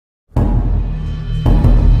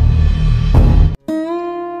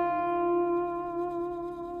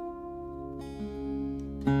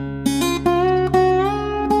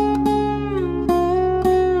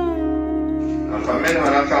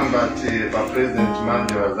President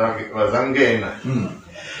manje wazangena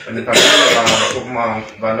ande pamene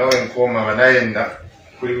banawe nkoma banaenda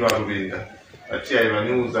kulinywa Lubinda ati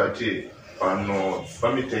ayibaniuza ati pano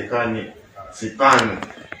pamitekanye sipano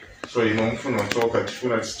so ino mfuno toka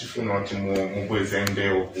tifuna ati mubweze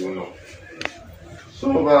ndeo kuno so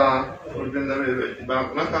Lubinda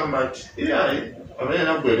nakamba ati iyayi abanye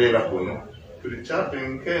nabwerera kuno tulichape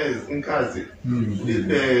nkazi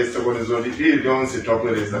ibe sekonizo libili yonse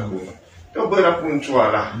twabwereza kuno tobwera ku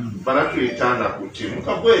Nc'wala banatuyitana kuti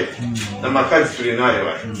mukabwe na makazi tuli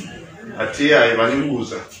nayo ati iyayi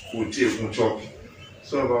banibuza kuti muchoke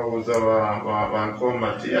so babuza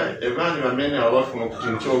bankoma ati iyayi ebani bamene abafuna kuti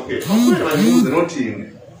nchoke banibuze notini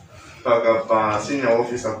paka pa senior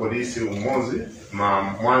officer polisi umozi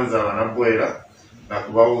Mwanza banabwera na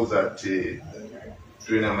kubauza ati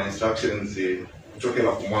tuina ma instructions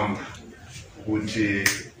kuchokera kumwamba kuti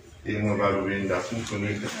imwe Lubinda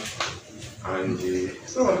kumfunika and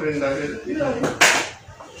so Lubinda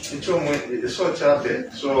ichomwe so chape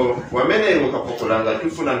so wamene iwo kapokolanga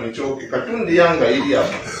tufuna michoke katundi yanga ili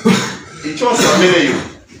hapa ichosa wamene iwo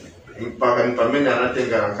mpaka nipamene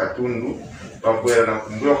anatenga katundu babwera na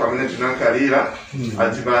kumbuyo kwa mene tunankalira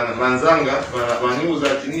ati banzanga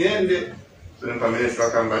baniuza ati niende so nipamene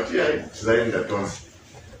twakamba ati tizaenda tonse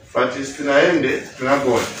Fati tunaende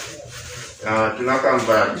tunagona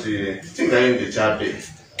tunakamba ati tingaende chape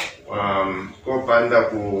kopanda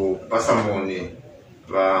ku pasamoni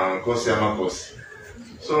la nkosi ya makosi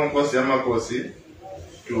so nkosi ya makosi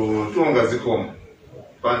tuonga zikomo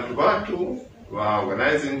bantu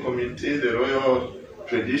organizing committee, the royal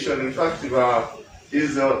tradition, in fact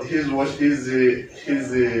his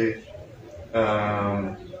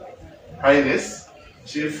highness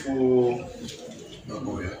Chief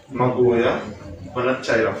Magoya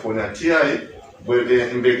banachaira fona tiai bwede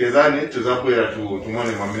mbegezani tuzabwera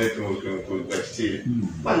tumone mwamene tukatiti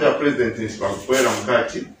manja President Inspire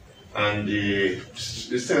mkati and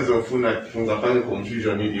the sense of tungapanga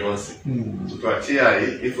confusion ili yonse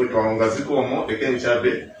tutatiai ifu twaongazikomo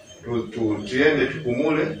ekenchabe tuende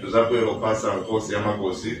tukumule tuzabwera pasa nkosi ya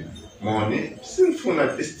makosi moni sinfuna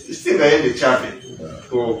singaende chabe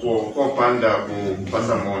ko panda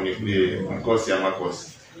kupasa moni kuli nkosi ya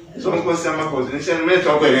makosi so nkosi ya makosi nishani mene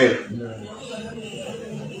twabwerera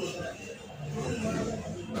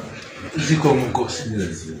ziko mkosi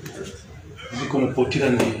ziko mpotira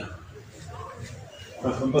ndia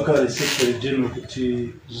mpaka Secretary General kuti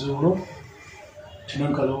zuro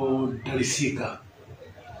tinankalo dalisika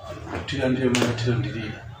tuyandire mana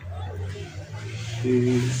tirandirira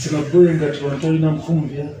sinabwenga tiwantali na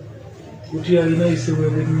mfumbia kuti alina isewe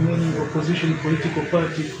many opposition political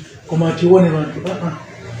party koma atione bantu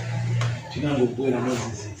tinango bwera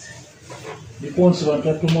mazizi niponso bantu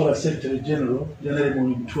atumora Secretary General janale mu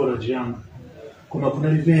Nc'wala janga koma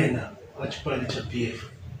kuna libena achipani cha PF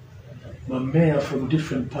ma mayor from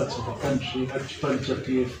different parts of the country achipani cha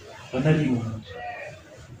PF analimo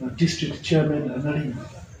ma district chairman analimo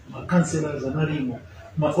ma councillors analimo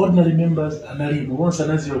ma ordinary members analimo once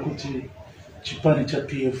anaziwa kuti chipani cha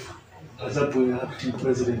PF azabwe acting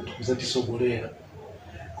president kuzatisobolera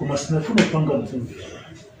koma sinafuna panga mfumbi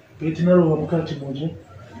peti nalo wakati moja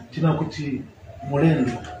tina kuti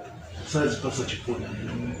mulendo sazi pasa chipona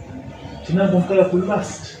tina kumkala ku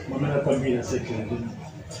last mamela pambira second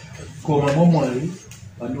koma momwali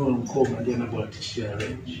anyo nkoma ndiye anabwatishia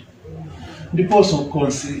range ndiposo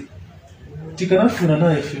konsi tikanafuna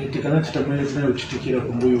naye fe tikanatitamweleza nayo chitikira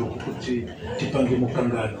kumbuyo kuti tipange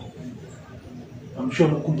mukangano amsho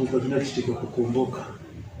mukumbuka vinachitika kukumbuka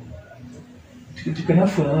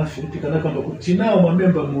tikanafuna nafe tikanakamba kuti nao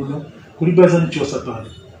mamemba muno kulibaza nchosa pale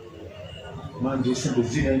manje isimbe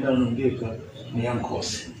zina inaonongeka ni ya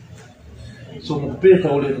nkosi so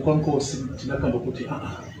mukupeleka ule kwa nkosi tinakamba kuti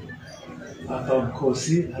hapa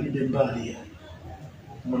nkosi alibe Bally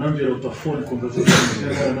mwanamvera utafoni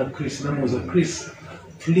conversation na Chris namuza Chris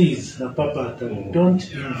please na papa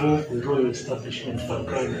don't involve the royal establishment for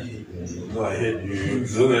crime. Go ahead, you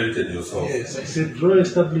exonerated yourself. Yes, I said royal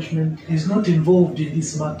establishment is not involved in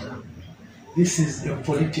this matter. This is a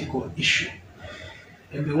political issue.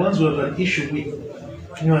 And the ones who have an issue with,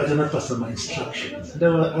 you know, I did not pass some instructions.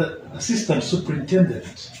 There were assistant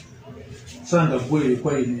superintendent, Sanga Boy,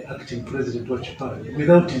 quite acting president wa Chipani,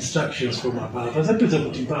 without instructions from above. As I put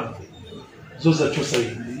up in Bally, those are just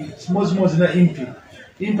it's more than impi.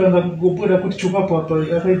 Impi anga gopora kuti chupapo hapa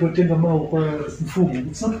akaipotenga mao kwa mfumo.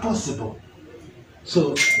 It's not possible.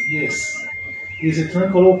 So yes, is it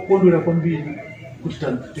nakalo kondwera kwambiri kuti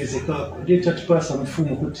tantezekako ndiye tatipasa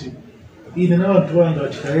mfumo kuti ine na watu wanga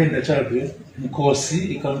tikaenda chabe mkosi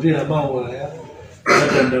ikamvira mao haya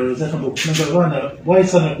natandaza kamba kunanga bana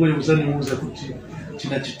waisana kwe uzani muza kuti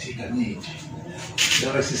chinachitika niji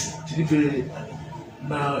dawa sisi tilibe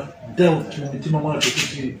na doubt mu mitima mwacho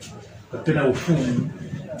kuti kapena ufumu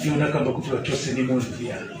yona kamba kuti wachose ni muntu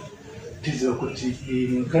yani tizo kuti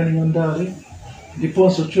nkani mondale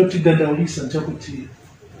ndiponso choti dandaulisa nchakuti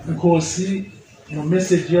nkosi mu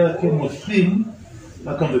message yake mu theme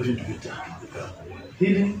akamba vintu vitatu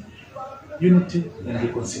healing, unity and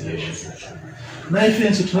reconciliation. Na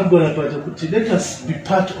ifenso tunagora pata kuti let us be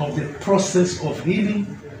part of the process of healing,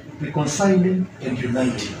 reconciling and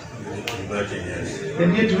uniting.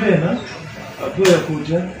 And yet wena agoya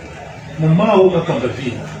kuja mumao akamba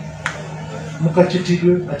vina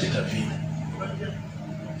mukachitidwe achita vina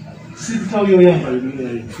sintao yo yamba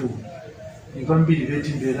yule ifu ivambiri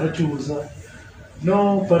veti mbere achuza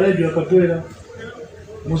no parade akapera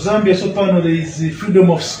Mozambia so pano there is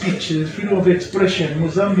freedom of speech, freedom of expression.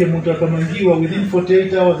 Mozambia mtu akamangiwa within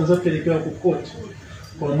 48 hours azapelekewa ku court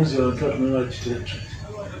kwa muzi wa watu wa chitecho.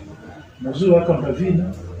 Muzuru akamba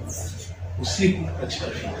vina usiku achita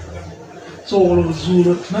vina. So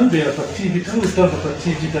oluzuro tunambera activity, tunataka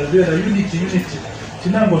activity, tunambera unity.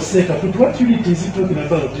 Tinango seka, but what unity is it talking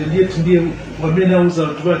about? Yet ndiye wamena uza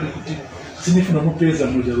watu wake kuti sinifu na mpeza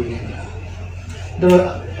moja Rubinda.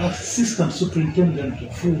 The assistant superintendent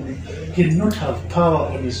of food cannot have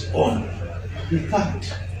power on his own. He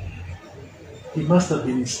can't. He must have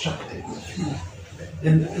been instructed.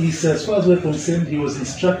 And as far as we're concerned, he was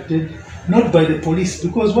instructed not by the police,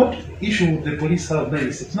 because what issue would the police have now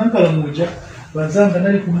is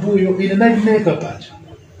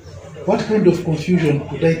what kind of confusion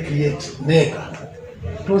could I create?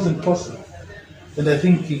 It wasn't possible. And I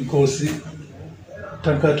think in Kosi,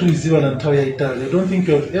 Tankatu is even entire Italy. I don't think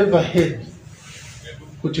you have ever heard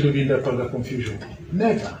Lubinda panga confusion.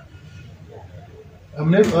 Never. I'm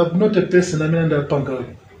not a person I'm under panga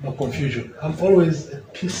confusion. I'm always a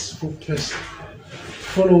peaceful person,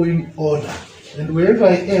 following order. And wherever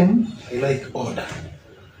I am, I like order.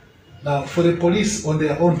 Now, for the police on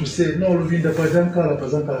their own to say, no, Lubinda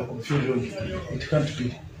pazankala confusion, it can't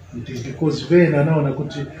be. It is because when I know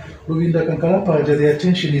Lubinda kankala the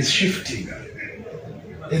attention is shifting.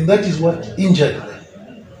 And that is what injured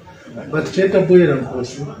them. But Cheta Boyera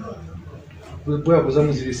Nkosi,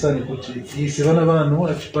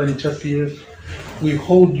 we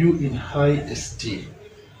hold you in high esteem.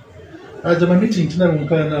 At the meeting,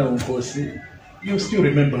 you still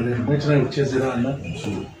remember them.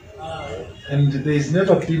 And there has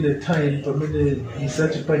never been a time when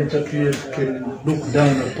such a PF can look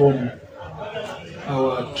down upon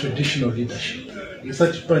our traditional leadership. In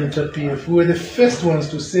such PF, we were the first ones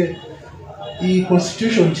to say the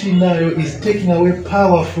constitution is taking away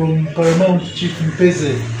power from Paramount Chief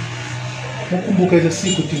MPEZENI. Mukumbuka ile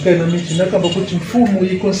siku tikana miti nakamba kuti mfumu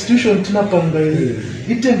hii constitution tinapanga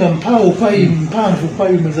itenga mpao pai mpamvu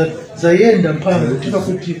pai zayenda mpamvu tika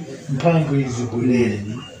kuti mpamvu izibulele.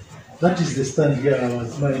 That is the stand here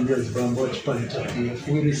as my India's Bambach Party.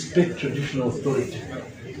 We respect traditional authority.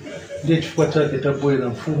 Ndiye chukua chake taboela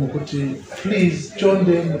mfumu kuti please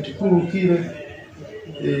chonde mutikuru kile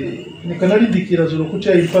nikanalibikira zolo kuti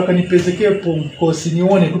mpaka nipezekepo mkosi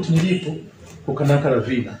nione kuti nilipo ukanakala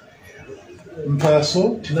vina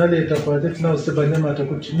mpaso tinaleta pale tunaziteba nyama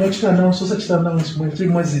atakuti no chita announce so chita announce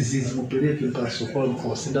mwazizizi mupeleke mpaso kwa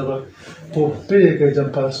mkosi ndaba popeleka ja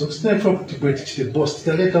mpaso sinafa kuti bweti chite boss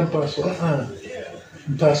titaleta mpaso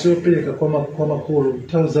mpaso yopeleka kwa makolo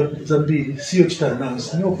tauza zambili sio chita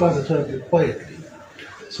announce niyo paza chake quietly.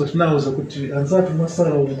 So tunauza kuti anzatu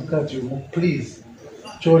masala umkati umu please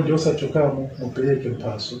chonde osachokamu mupeleke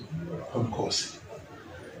mpaso kwa mkosi.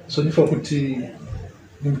 So nifa kuti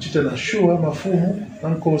nimchita na shua mafumu na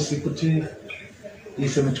mkosi kuti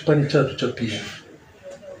ise mchupani chatu cha PF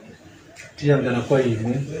tiyangana kwa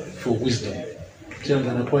imwe for wisdom,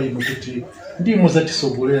 tiyangana kwa imwe kuti ndi muzati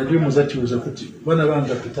sobulea, ndi muzati uza kuti wana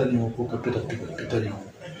banga pitani wako kapeta pitani wako.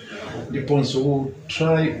 Ndiponso who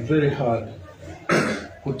try very hard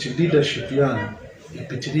kuti leadership yana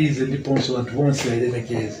ipitilize ndiponso watu wonse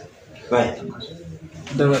yaelemekeze. Right.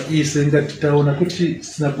 Ndawa ise ngatitaona kuti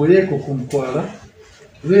sinabweleko kumkwala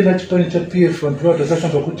wena chipani cha PF wantu watu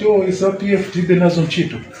zakamba kuti isa PF tibe nazo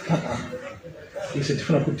nchito. Ise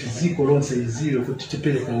tifuna kuti ziko lonse iziwe kuti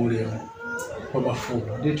tipeleka ulema kwa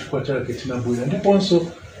mafumu. Ndiye chukua chake tinabwela. Ndiponso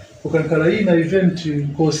ukankala hii na event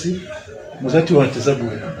mkosi muzati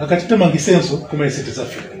watezabwela. Akatitema ngisenso kuma isete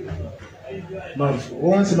zafika.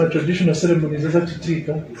 Once ma traditional ceremony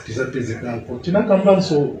zazachitika tizapeze kako.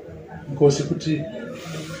 Tinakambanso mkosi kuti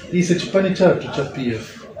ise chipani chatu cha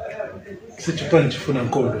PF. Ise chipani chifuna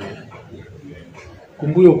nkondo.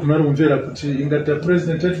 kumbuyo kunalumvera kuti ingati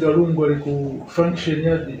President Edgar Lungu ali ku function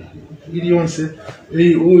ya iliyonse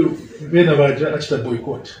uyu bena baja achita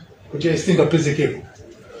boycott kuti asinga pezekeko.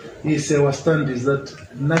 He said our stand is that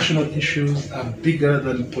national issues are bigger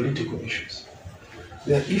than political issues.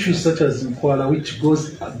 There are issues such as Nc'wala which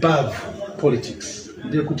goes above politics.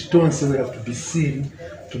 We have to be seen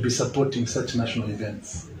to be supporting such national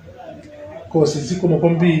events. Of course, ziko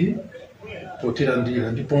mokombili potira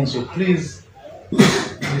ndira ndiponzo please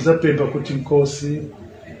nizapemba kuti nkosi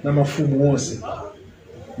na mafumu wose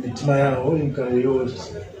mitima yao inkayo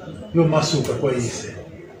yo masuka kwa ise.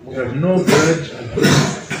 We have no grudge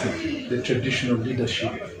against the traditional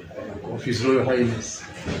leadership of His Royal Highness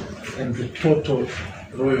and the total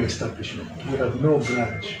royal establishment. We have no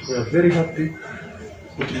grudge. We are very happy.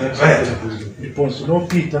 Because no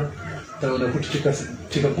Peter, taona kuti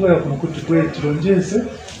tikakuwa kuti kwe tilonjeze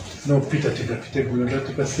no Peter tikapitegula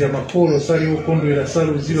tikasia makolo sali okondwera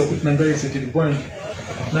sali uziwa kuti nangaise tilibwangi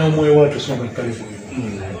na moyo watu songa karibu.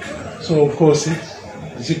 So of course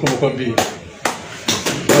ziko mkwambia.